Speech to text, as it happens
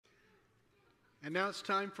And now it's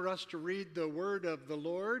time for us to read the word of the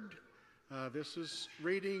Lord. This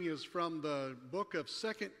reading is from the book of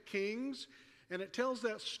 2 Kings, and it tells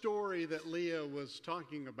that story that Leah was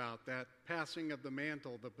talking about, that passing of the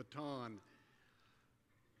mantle, the baton.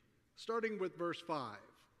 Starting with verse 5.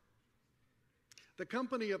 The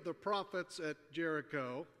company of the prophets at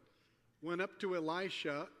Jericho went up to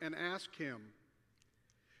Elisha and asked him,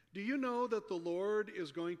 "Do you know that the Lord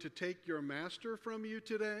is going to take your master from you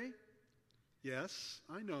today?" "Yes,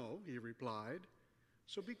 I know," he replied,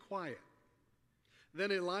 "so be quiet."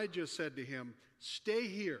 Then Elijah said to him, "Stay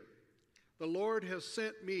here. The Lord has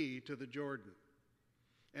sent me to the Jordan."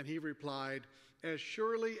 And he replied, "As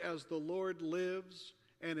surely as the Lord lives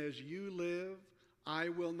and as you live, I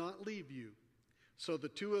will not leave you." So the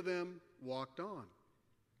two of them walked on.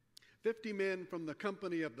 50 men from the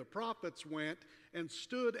company of the prophets went and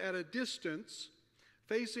stood at a distance,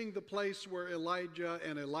 facing the place where Elijah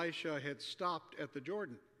and Elisha had stopped at the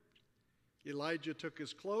Jordan. Elijah took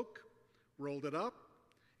his cloak, rolled it up,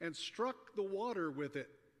 and struck the water with it.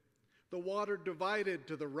 The water divided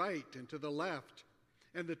to the right and to the left,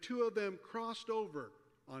 and the two of them crossed over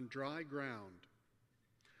on dry ground.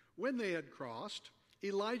 When they had crossed,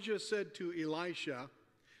 Elijah said to Elisha,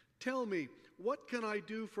 "Tell me, what can I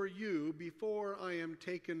do for you before I am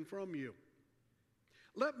taken from you?"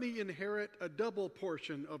 "Let me inherit a double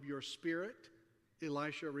portion of your spirit,"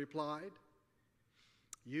 Elisha replied.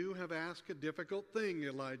 "You have asked a difficult thing,"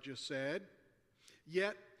 Elijah said.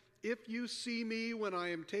 "Yet if you see me when I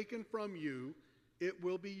am taken from you, it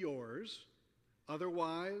will be yours.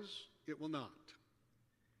 Otherwise, it will not."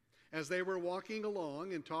 As they were walking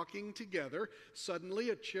along and talking together, suddenly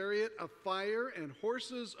a chariot of fire and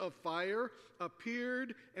horses of fire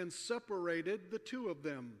appeared and separated the two of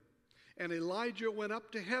them. And Elijah went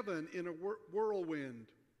up to heaven in a whirlwind.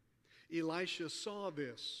 Elisha saw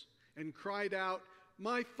this and cried out,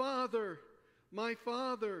 my father,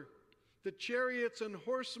 the chariots and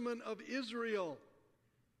horsemen of Israel."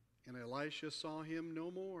 And Elisha saw him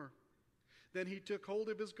no more. Then he took hold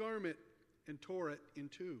of his garment and tore it in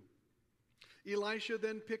two. Elisha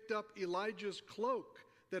then picked up Elijah's cloak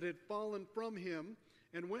that had fallen from him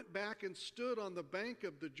and went back and stood on the bank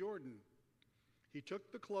of the Jordan. He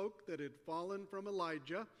took the cloak that had fallen from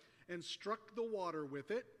Elijah and struck the water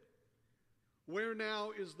with it. "Where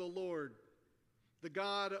now is the Lord, the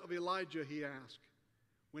God of Elijah?" he asked.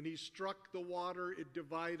 When he struck the water, it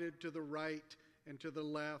divided to the right and to the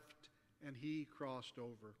left, and he crossed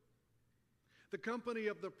over. The company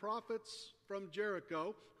of the prophets from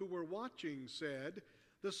Jericho who were watching said,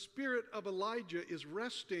 "The spirit of Elijah is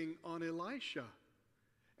resting on Elisha."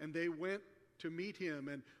 And they went to meet him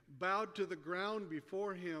and bowed to the ground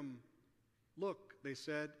before him. "Look," they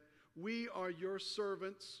said, we, your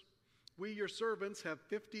servants, have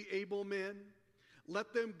 50 able men.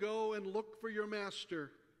 Let them go and look for your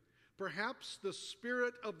master. Perhaps the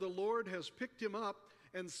Spirit of the Lord has picked him up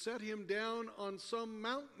and set him down on some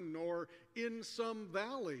mountain or in some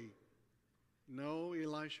valley." "No,"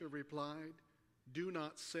 Elisha replied, "do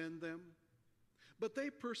not send them." But they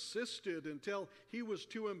persisted until he was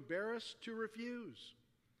too embarrassed to refuse.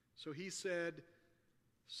 So he said,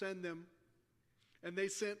 "Send them." And they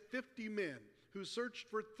sent 50 men who searched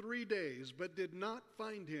for 3 days but did not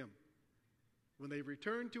find him. When they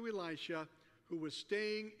returned to Elisha, who was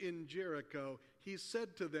staying in Jericho, he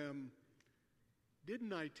said to them,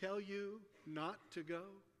 "Didn't I tell you not to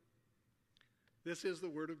go?" This is the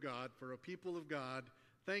word of God for a people of God.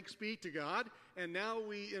 Thanks be to God. And now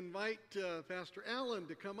we invite Pastor Allen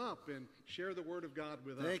to come up and share the word of God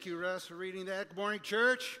with us. Thank you, Russ, for reading that. Good morning,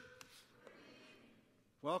 church.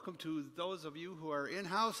 Welcome to those of you who are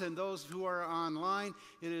in-house and those who are online.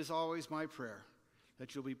 It is always my prayer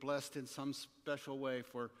that you'll be blessed in some special way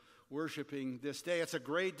for worshiping this day. It's a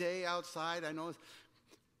great day outside. I know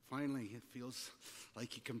finally it feels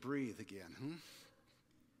like you can breathe again.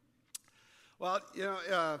 Well,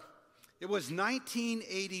 it was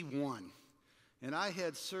 1981, and I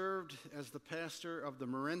had served as the pastor of the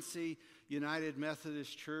Morenci United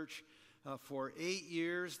Methodist Church for 8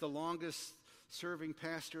 years, the longest serving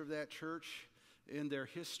pastor of that church in their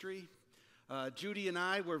history. Judy and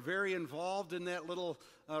I were very involved in that little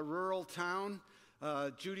rural town.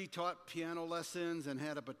 Judy taught piano lessons and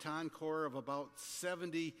had a baton corps of about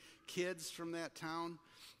 70 kids from that town.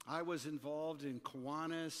 I was involved in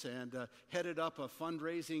Kiwanis and headed up a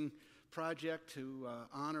fundraising project to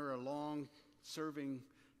honor a long-serving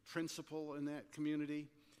principal in that community.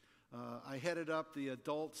 I headed up the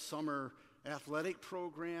adult summer athletic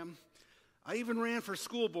program. I even ran for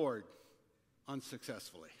school board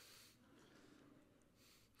unsuccessfully.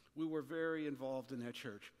 We were very involved in that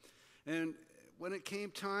church. And when it came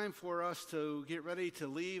time for us to get ready to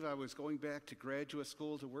leave, I was going back to graduate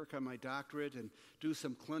school to work on my doctorate and do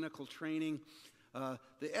some clinical training. The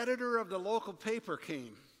editor of the local paper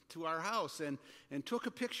came to our house and took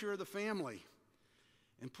a picture of the family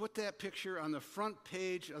and put that picture on the front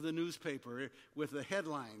page of the newspaper with the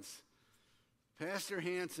headlines, Pastor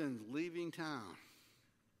Hansen's leaving town.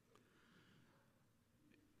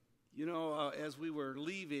 You know, as we were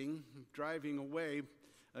leaving, driving away,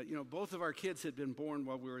 both of our kids had been born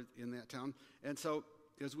while we were in that town. And so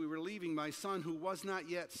as we were leaving, my son, who was not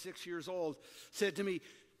yet 6 years old, said to me,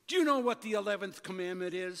 "Do you know what the 11th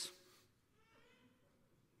commandment is?"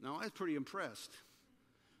 Now, I was pretty impressed.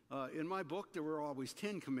 In my book, there were always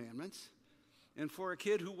 10 commandments. And for a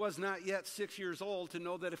kid who was not yet 6 years old to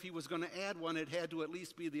know that if he was going to add one, it had to at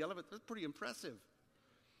least be the 11th, that's pretty impressive.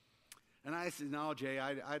 And I said, "No, Jay,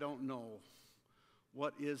 I don't know.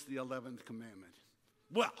 What is the 11th commandment?"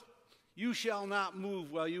 "Well, you shall not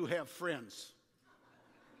move while you have friends."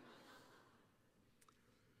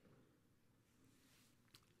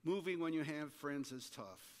 Moving when you have friends is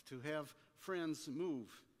tough. To have friends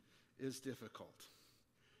move is difficult.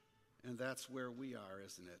 And that's where we are,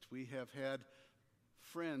 isn't it? We have had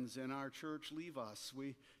friends in our church leave us.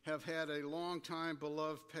 We have had a long-time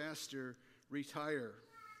beloved pastor retire.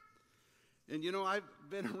 And I've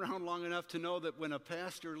been around long enough to know that when a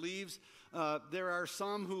pastor leaves, there are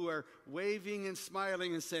some who are waving and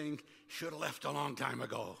smiling and saying, "Should have left a long time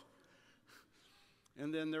ago."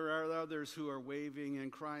 And then there are others who are waving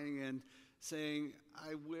and crying and saying,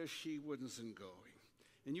 "I wish he wasn't going."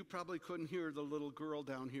 And you probably couldn't hear the little girl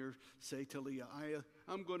down here say to Leah,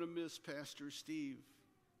 I'm going to miss Pastor Steve.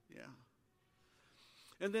 Yeah.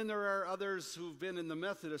 And then there are others who've been in the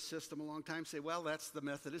Methodist system a long time say, "Well, that's the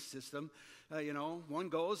Methodist system. One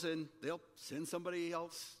goes and they'll send somebody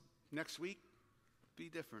else next week. Be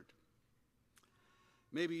different."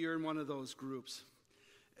 Maybe you're in one of those groups.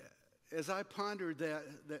 As I pondered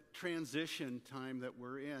that transition time that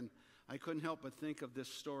we're in, I couldn't help but think of this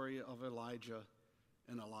story of Elijah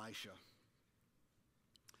and Elisha.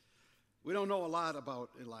 We don't know a lot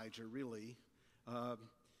about Elijah, really.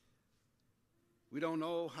 We don't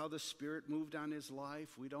know how the Spirit moved on his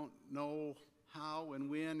life. We don't know how and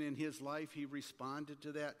when in his life he responded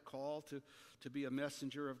to that call to be a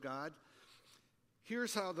messenger of God.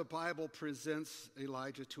 Here's how the Bible presents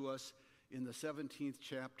Elijah to us in the 17th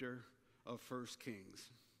chapter of 1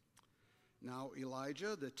 Kings. "Now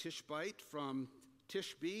Elijah the Tishbite from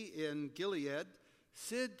Tishbe in Gilead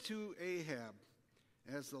said to Ahab,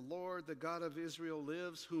 'As the Lord, the God of Israel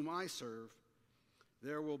lives, whom I serve,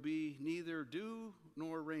 there will be neither dew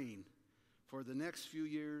nor rain for the next few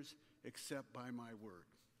years except by my word.'"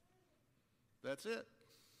 That's it.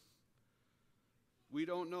 We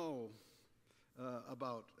don't know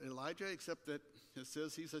about Elijah except that it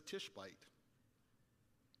says he's a Tishbite.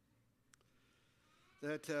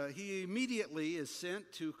 That he immediately is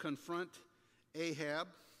sent to confront Ahab,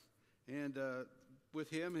 and with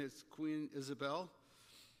him his Queen Isabel.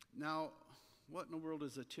 Now, what in the world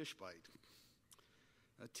is a Tishbite?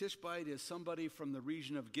 A Tishbite is somebody from the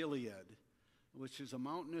region of Gilead, which is a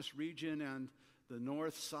mountainous region on the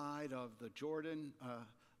north side of the Jordan,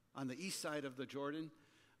 on the east side of the Jordan.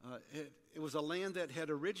 It was a land that had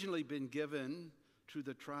originally been given to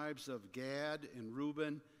the tribes of Gad and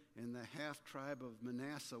Reuben and the half-tribe of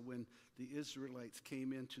Manasseh when the Israelites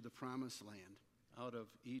came into the promised land out of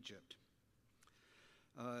Egypt.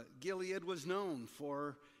 Gilead was known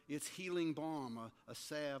for its healing balm, a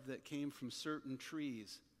salve that came from certain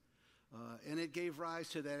trees. And it gave rise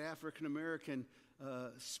to that African-American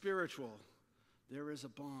spiritual, "There is a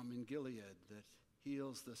balm in Gilead that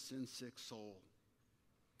heals the sin-sick soul."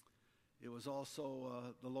 It was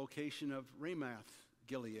also the location of Ramoth,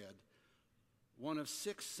 Gilead, one of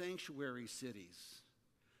 6 sanctuary cities,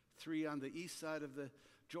 3 on the east side of the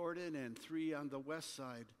Jordan and 3 on the west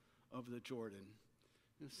side of the Jordan.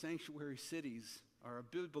 Sanctuary cities are a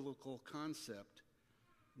biblical concept,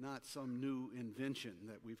 not some new invention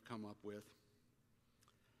that we've come up with.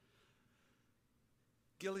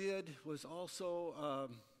 Gilead was also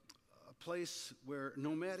a place where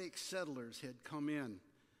nomadic settlers had come in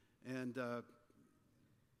and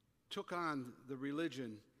took on the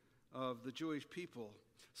religion of the Jewish people.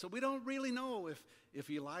 So we don't really know if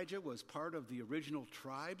Elijah was part of the original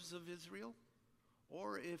tribes of Israel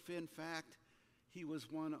or if, in fact, he was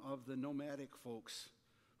one of the nomadic folks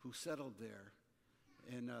who settled there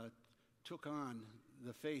and took on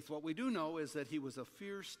the faith. What we do know is that he was a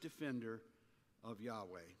fierce defender of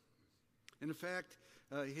Yahweh. And in fact,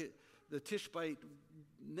 the Tishbite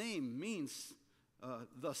name means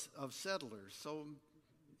thus of settlers. So,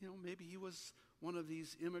 maybe he was one of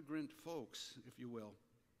these immigrant folks, if you will.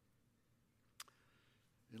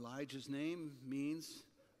 Elijah's name means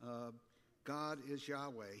God is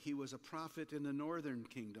Yahweh. He was a prophet in the northern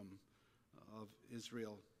kingdom of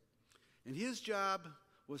Israel. And his job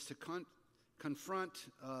was to confront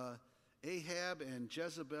Ahab and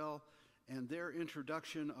Jezebel and their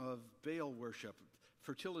introduction of Baal worship,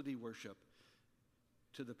 fertility worship,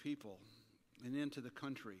 to the people and into the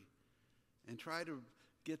country, and try to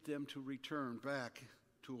get them to return back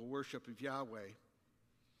to a worship of Yahweh.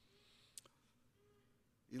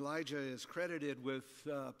 Elijah is credited with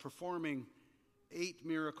performing 8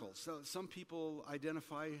 miracles. So some people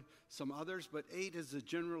identify some others, but 8 is a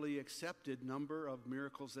generally accepted number of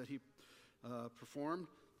miracles that he performed.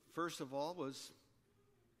 First of all was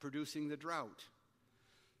producing the drought.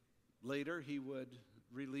 Later, he would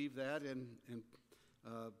relieve that and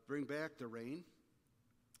bring back the rain.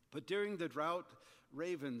 But during the drought,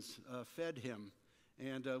 ravens fed him.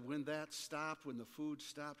 And when that stopped, when the food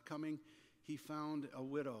stopped coming, he found a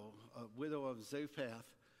widow of Zarephath,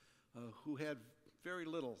 who had very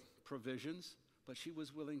little provisions, but she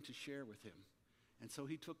was willing to share with him. And so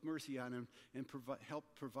he took mercy on him and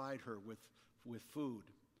helped provide her with food.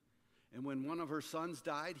 And when one of her sons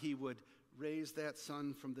died, he would raise that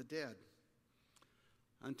son from the dead.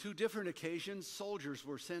 On 2 different occasions, soldiers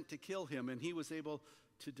were sent to kill him, and he was able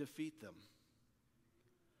to defeat them.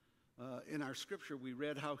 In our scripture, we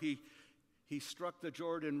read how he struck the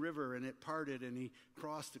Jordan River, and it parted, and he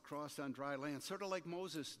crossed across on dry land, sort of like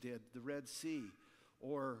Moses did, the Red Sea,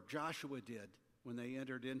 or Joshua did when they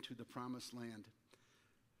entered into the Promised Land.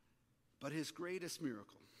 But his greatest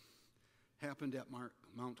miracle happened at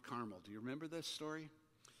Mount Carmel. Do you remember this story?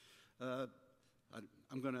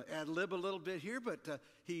 I'm going to ad-lib a little bit here, but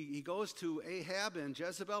he goes to Ahab and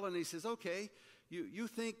Jezebel, and he says, okay, you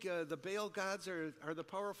think the Baal gods are the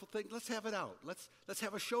powerful thing? Let's have it out. Let's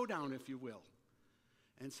have a showdown, if you will.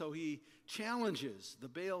 And so he challenges the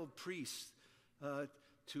Baal priests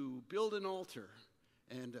to build an altar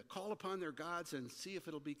and call upon their gods and see if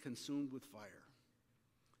it'll be consumed with fire.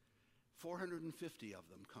 450 of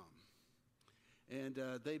them come. And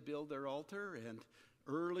they build their altar, and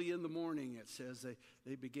early in the morning, it says,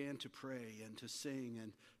 they began to pray and to sing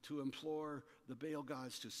and to implore the Baal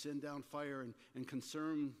gods to send down fire and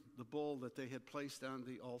consume the bull that they had placed on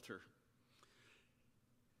the altar.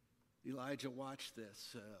 Elijah watched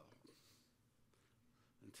this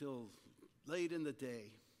until late in the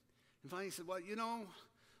day. And finally he said, well,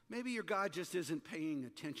 maybe your God just isn't paying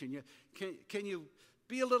attention. Can you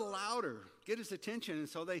be a little louder? Get his attention. And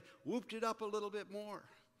so they whooped it up a little bit more.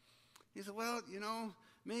 He said, well,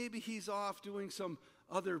 maybe he's off doing some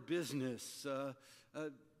other business.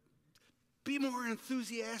 Be more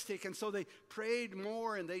enthusiastic. And so they prayed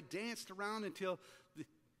more, and they danced around until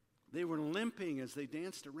they were limping as they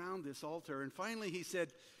danced around this altar. And finally he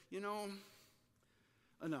said, enough.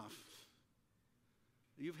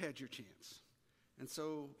 You've had your chance. And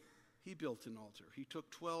so he built an altar. He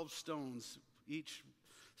took 12 stones, each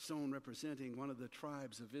stone representing one of the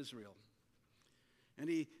tribes of Israel. And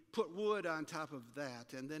he put wood on top of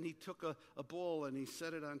that. And then he took a bull and he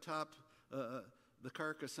set it on top, the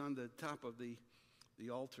carcass on the top of the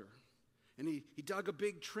altar. And he dug a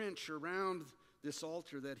big trench around this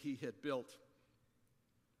altar that he had built.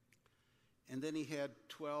 And then he had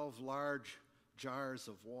 12 large jars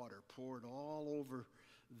of water poured all over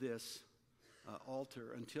this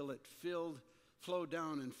altar until it flowed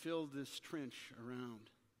down and filled this trench around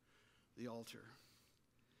the altar.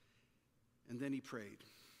 And then he prayed,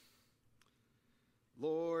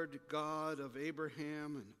 Lord God of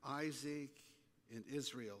Abraham and Isaac and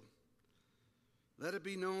Israel, let it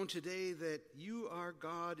be known today that you are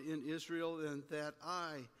God in Israel and that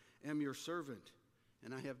I am your servant,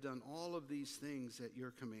 and I have done all of these things at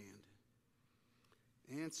your command.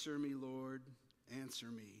 Answer me, Lord, answer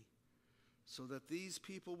me, so that these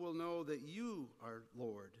people will know that you are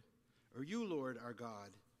Lord, or you, Lord, are God,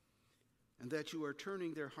 and that you are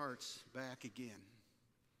turning their hearts back again.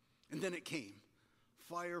 And then it came,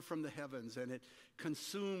 fire from the heavens, and it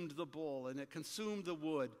consumed the bull, and it consumed the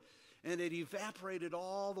wood, and it evaporated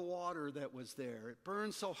all the water that was there. It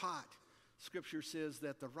burned so hot, Scripture says,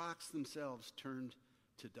 that the rocks themselves turned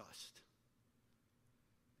to dust.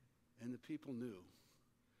 And the people knew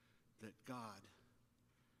that God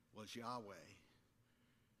was Yahweh,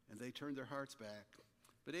 and they turned their hearts back.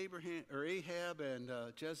 But Ahab and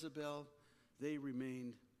Jezebel, they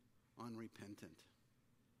remained unrepentant.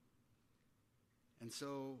 And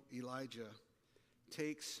so Elijah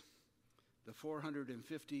takes the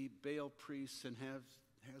 450 Baal priests and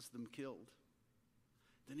has them killed.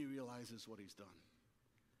 Then he realizes what he's done.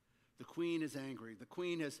 The queen is angry. The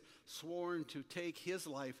queen has sworn to take his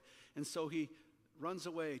life, and so he runs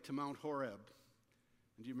away to Mount Horeb.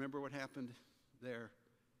 And do you remember what happened there?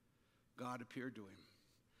 God appeared to him.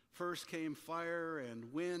 First came fire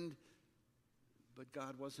and wind, but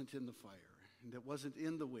God wasn't in the fire, and it wasn't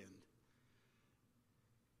in the wind.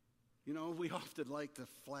 You know, we often like the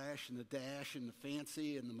flash and the dash and the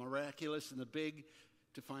fancy and the miraculous and the big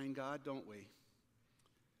to find God, don't we?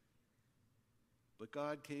 But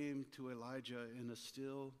God came to Elijah in a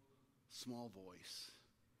still, small voice,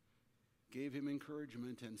 gave him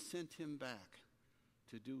encouragement, and sent him back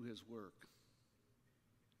to do his work.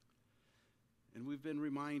 And we've been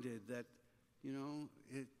reminded that, you know,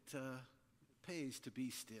 it pays to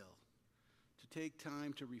be still, to take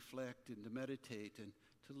time to reflect and to meditate and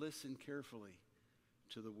to listen carefully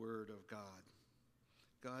to the Word of God.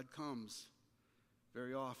 God comes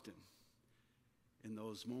very often in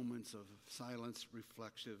those moments of silence,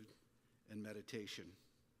 reflection, and meditation.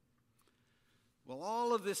 Well,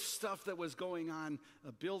 all of this stuff that was going on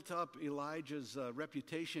built up Elijah's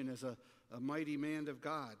reputation as a mighty man of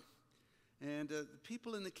God. And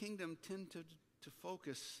people in the kingdom tend to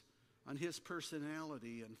focus on his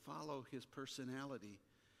personality and follow his personality.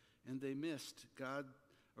 And they missed God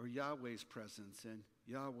or Yahweh's presence and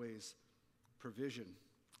Yahweh's provision.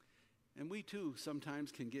 And we too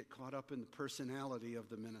sometimes can get caught up in the personality of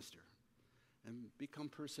the minister and become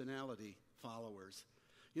personality followers.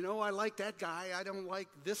 You know, I like that guy, I don't like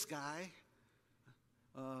this guy.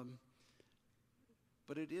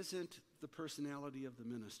 But it isn't the personality of the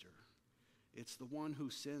minister. It's the one who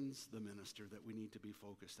sends the minister that we need to be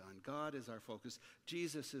focused on. God is our focus.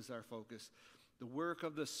 Jesus is our focus. The work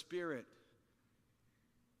of the Spirit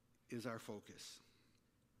is our focus.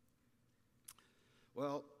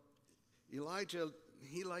 Well, Elijah,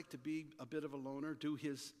 he liked to be a bit of a loner, do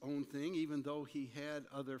his own thing, even though he had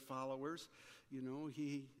other followers. You know,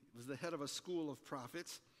 he was the head of a school of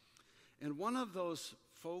prophets. And one of those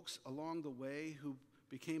folks along the way who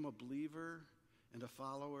became a believer and a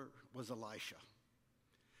follower was Elisha.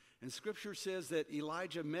 And Scripture says that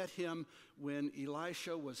Elijah met him when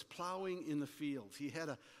Elisha was plowing in the fields. He had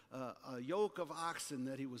a yoke of oxen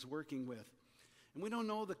that he was working with. And we don't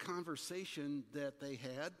know the conversation that they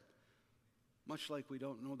had, much like we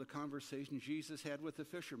don't know the conversation Jesus had with the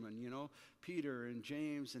fishermen, you know, Peter and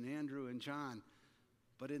James and Andrew and John.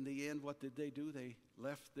 But in the end, what did they do? They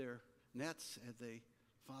left their nets and they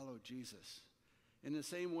followed Jesus. In the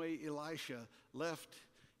same way, Elisha left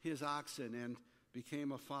his oxen and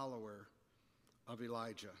became a follower of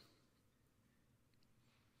Elijah.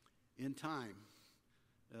 In time,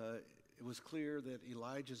 it was clear that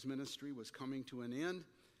Elijah's ministry was coming to an end,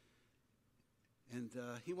 and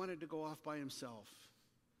he wanted to go off by himself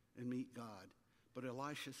and meet God. But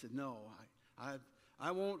Elisha said, no,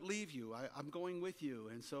 I won't leave you. I'm going with you.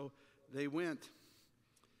 And so they went.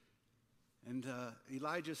 And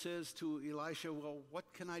Elijah says to Elisha, well,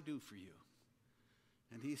 what can I do for you?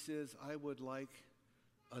 And he says, I would like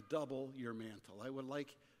a double your mantle. I would like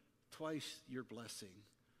twice your blessing.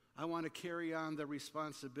 I want to carry on the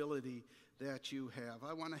responsibility that you have.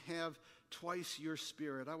 I want to have twice your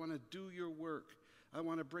spirit. I want to do your work. I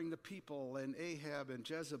want to bring the people and Ahab and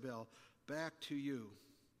Jezebel back to you.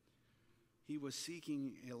 He was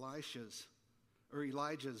seeking Elijah's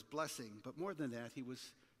blessing, but more than that, he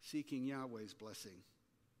was seeking Yahweh's blessing.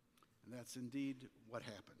 And that's indeed what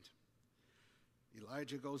happened.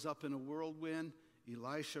 Elijah goes up in a whirlwind.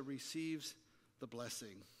 Elisha receives the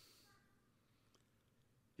blessing.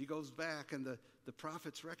 He goes back, and the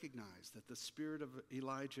prophets recognize that the spirit of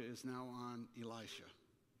Elijah is now on Elisha.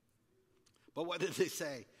 But what did they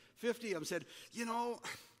say? 50 of them said, you know,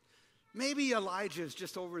 maybe Elijah is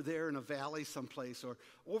just over there in a valley someplace or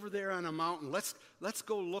over there on a mountain. Let's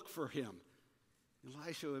go look for him.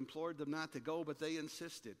 Elisha implored them not to go, but they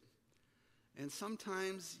insisted. And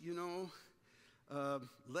sometimes, you know,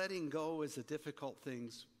 letting go is a difficult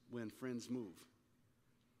thing when friends move.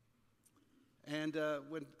 And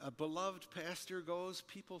when a beloved pastor goes,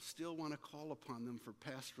 people still want to call upon them for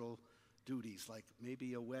pastoral duties, like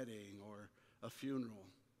maybe a wedding or a funeral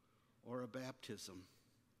or a baptism.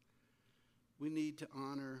 We need to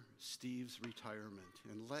honor Steve's retirement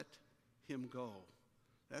and let him go.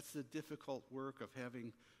 That's the difficult work of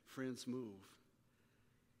having friends move.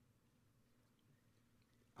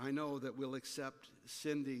 I know that we'll accept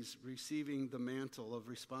Cindy's receiving the mantle of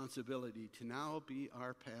responsibility to now be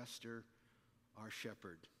our pastor, our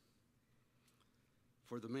shepherd,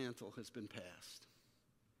 for the mantle has been passed.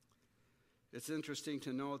 It's interesting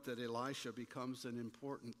to note that Elisha becomes an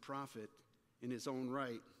important prophet in his own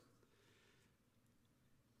right.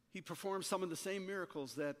 He performs some of the same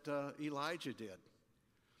miracles that Elijah did.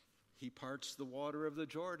 He parts the water of the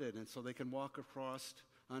Jordan, and so they can walk across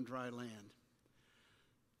on dry land.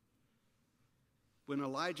 When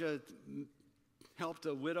Elijah helped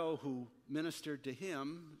a widow who ministered to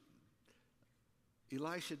him,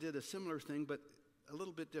 Elisha did a similar thing, but a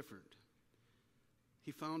little bit different.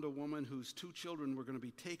 He found a woman whose 2 children were going to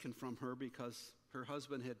be taken from her because her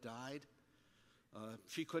husband had died.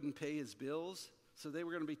 She couldn't pay his bills, so they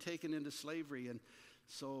were going to be taken into slavery. And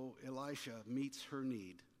so Elisha meets her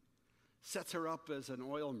need, sets her up as an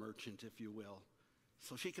oil merchant, if you will,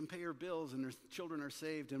 so she can pay her bills and her children are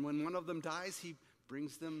saved. And when one of them dies, he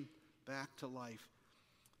brings them back to life.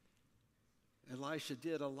 Elisha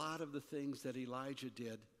did a lot of the things that Elijah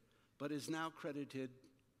did, but is now credited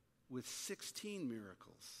with 16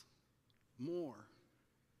 miracles, more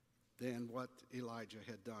than what Elijah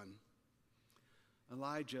had done.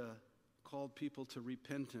 Elijah called people to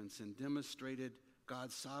repentance and demonstrated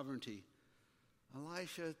God's sovereignty.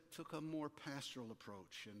 Elisha took a more pastoral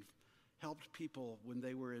approach and helped people when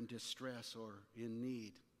they were in distress or in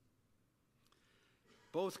need.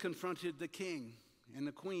 Both confronted the king and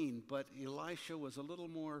the queen, but Elisha was a little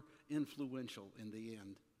more influential in the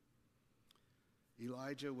end.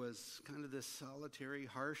 Elijah was kind of this solitary,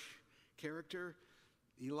 harsh character.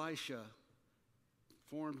 Elisha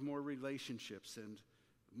formed more relationships and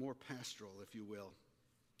more pastoral, if you will.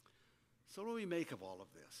 So what do we make of all of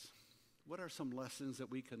this? What are some lessons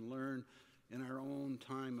that we can learn in our own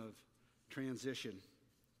time of transition?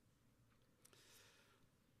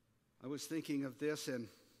 I was thinking of this, and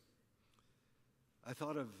I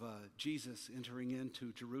thought of Jesus entering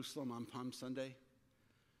into Jerusalem on Palm Sunday,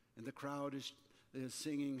 and the crowd is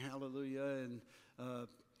singing hallelujah, and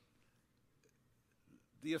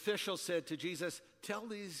the official said to Jesus, "Tell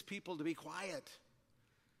these people to be quiet."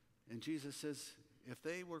 And Jesus says, if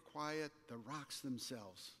they were quiet, the rocks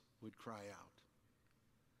themselves would cry out.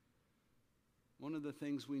 One of the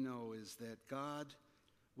things we know is that God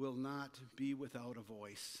will not be without a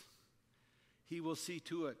voice. He will see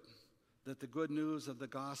to it that the good news of the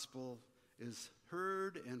gospel is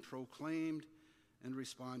heard and proclaimed and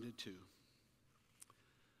responded to.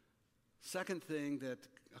 Second thing that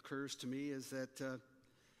occurs to me is that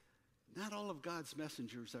not all of God's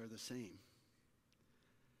messengers are the same.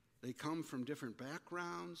 They come from different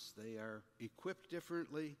backgrounds. They are equipped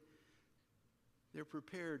differently. They're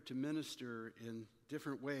prepared to minister in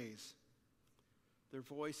different ways. Their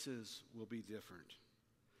voices will be different.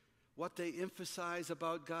 What they emphasize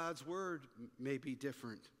about God's word may be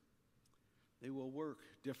different. They will work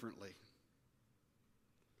differently.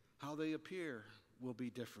 How they appear will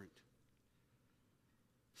be different.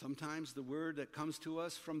 Sometimes the word that comes to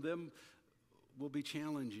us from them will be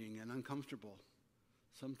challenging and uncomfortable.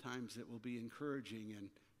 Sometimes it will be encouraging and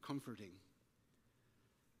comforting.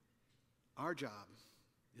 Our job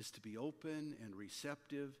is to be open and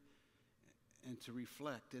receptive and to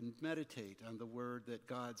reflect and meditate on the word that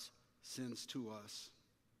God sends to us.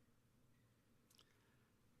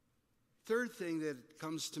 Third thing that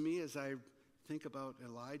comes to me as I think about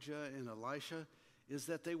Elijah and Elisha is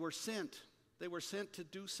that they were sent. They were sent to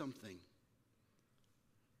do something.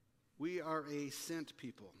 We are a sent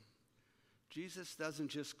people. Jesus doesn't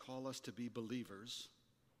just call us to be believers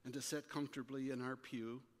and to sit comfortably in our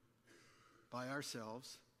pew by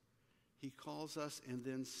ourselves. He calls us and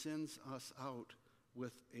then sends us out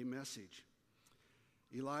with a message.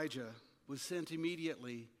 Elijah was sent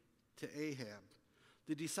immediately to Ahab.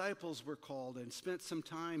 The disciples were called and spent some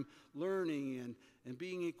time learning and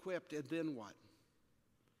being equipped, and then what?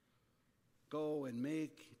 Go and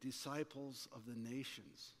make disciples of the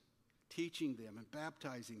nations, teaching them and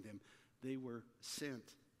baptizing them. They were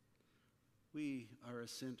sent. We are a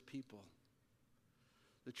sent people.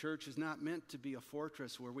 The church is not meant to be a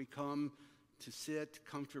fortress where we come to sit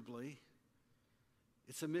comfortably.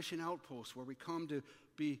 It's a mission outpost where we come to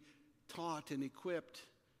be taught and equipped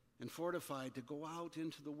and fortified to go out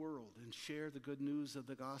into the world and share the good news of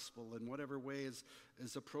the gospel in whatever way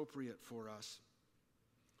is appropriate for us.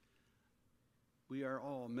 We are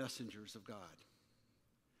all messengers of God.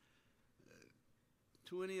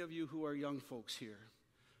 To any of you who are young folks here,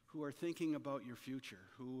 who are thinking about your future,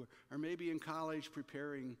 who are maybe in college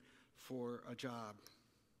preparing for a job,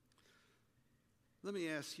 let me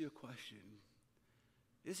ask you a question.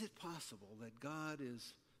 Is it possible that God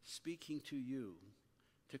is speaking to you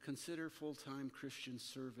to consider full-time Christian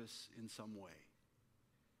service in some way?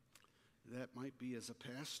 That might be as a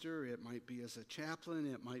pastor, it might be as a chaplain,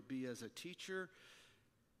 it might be as a teacher,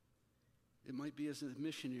 it might be as a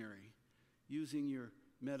missionary, using your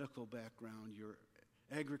medical background, your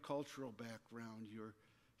agricultural background, your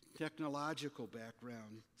technological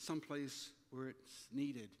background, someplace where it's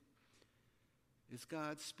needed. Is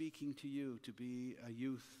God speaking to you to be a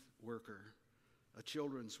youth worker, a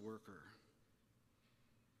children's worker?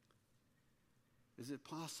 Is it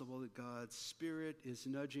possible that God's Spirit is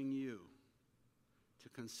nudging you to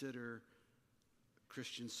consider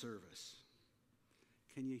Christian service?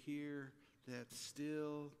 Can you hear that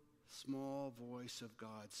still, small voice of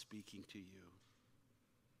God speaking to you?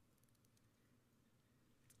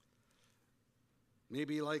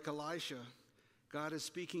 Maybe like Elisha, God is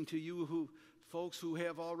speaking to you folks who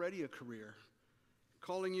have already a career,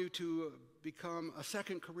 calling you to become a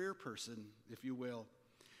second career person, if you will.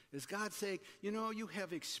 Is God saying, you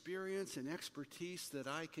have experience and expertise that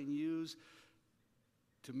I can use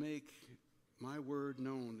to make my word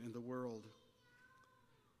known in the world?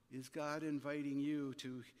 Is God inviting you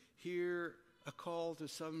to hear a call to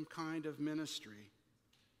some kind of ministry?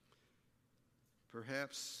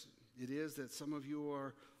 Perhaps it is that some of you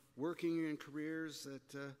are working in careers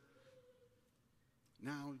that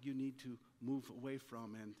now you need to move away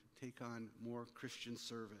from and take on more Christian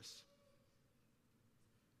service.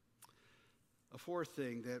 A fourth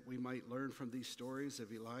thing that we might learn from these stories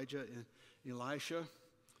of Elijah and Elisha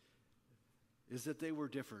is that they were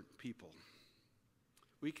different people.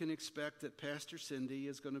 We can expect that Pastor Cindy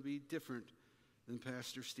is going to be different than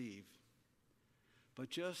Pastor Steve. But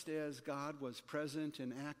just as God was present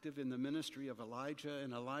and active in the ministry of Elijah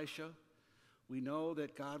and Elisha, we know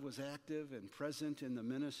that God was active and present in the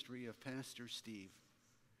ministry of Pastor Steve,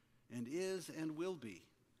 and is and will be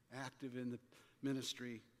active in the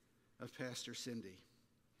ministry of Pastor Cindy.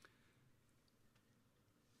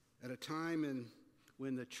 At a time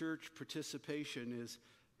when the church participation is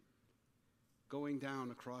going down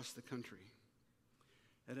across the country,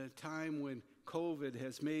 at a time when COVID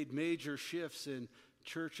has made major shifts in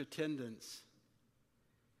church attendance,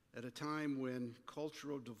 at a time when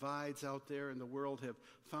cultural divides out there in the world have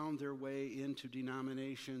found their way into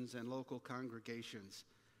denominations and local congregations,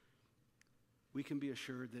 we can be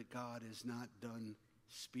assured that God is not done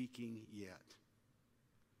speaking yet.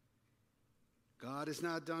 God is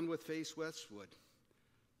not done with FaithWestwood.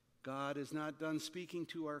 God is not done speaking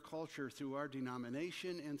to our culture through our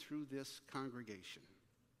denomination and through this congregation.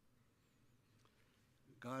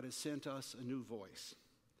 God has sent us a new voice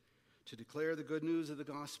to declare the good news of the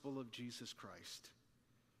gospel of Jesus Christ.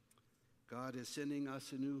 God is sending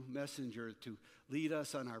us a new messenger to lead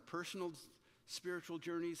us on our personal spiritual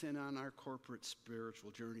journeys and on our corporate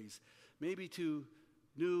spiritual journeys, maybe to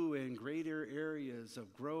new and greater areas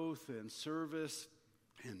of growth and service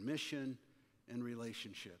and mission and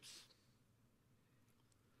relationships.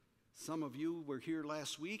 Some of you were here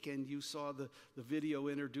last week and you saw the video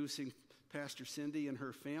introducing Pastor Cindy and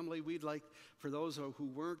her family. We'd like, for those who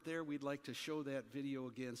weren't there, we'd like to show that video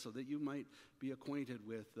again so that you might be acquainted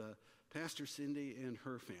with Pastor Cindy and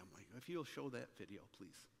her family. If you'll show that video,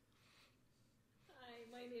 please. Hi,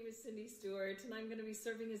 my name is Cindy Stewart, and I'm going to be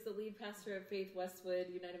serving as the lead pastor of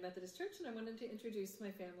FaithWestwood United Methodist Church, and I wanted to introduce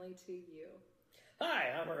my family to you.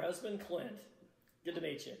 Hi, I'm her husband, Clint. Good to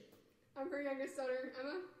meet you. I'm her youngest daughter,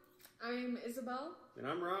 Emma. I'm Isabel. And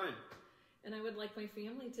I'm Ryan. And I would like my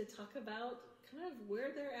family to talk about kind of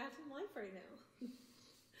where they're at in life right now.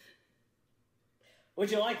 Would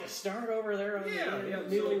you like to start over there on the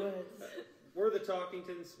newlyweds? We're the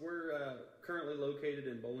Talkingtons. We're currently located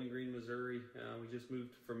in Bowling Green, Missouri. We just moved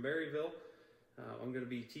from Maryville. I'm going to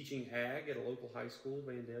be teaching ag at a local high school,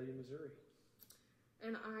 Vandalia, Missouri.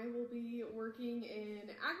 And I will be working in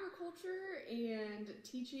agriculture and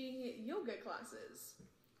teaching yoga classes.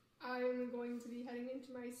 I'm going to be heading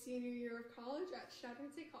into my senior year of college at Chatham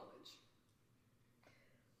State College.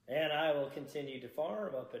 And I will continue to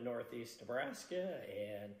farm up in northeast Nebraska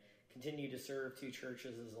and continue to serve two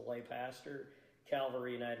churches as a lay pastor,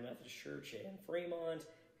 Calvary United Methodist Church in Fremont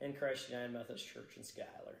and Christ United Methodist Church in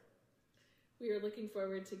Schuyler. We are looking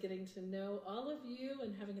forward to getting to know all of you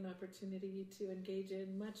and having an opportunity to engage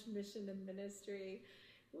in much mission and ministry.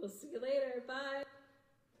 We'll see you later. Bye.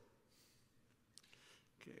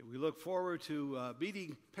 Okay, we look forward to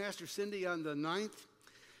meeting Pastor Cindy on the 9th.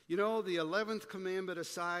 You know, the 11th commandment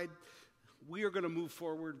aside, we are going to move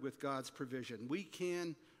forward with God's provision. We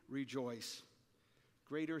can rejoice.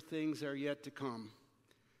 Greater things are yet to come.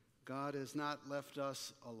 God has not left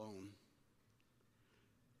us alone.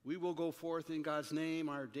 We will go forth in God's name,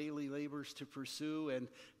 our daily labors to pursue and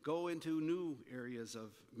go into new areas of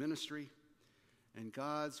ministry, and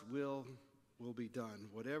God's will be done,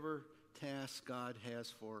 whatever task God has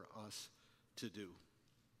for us to do.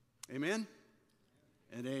 Amen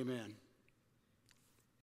and amen.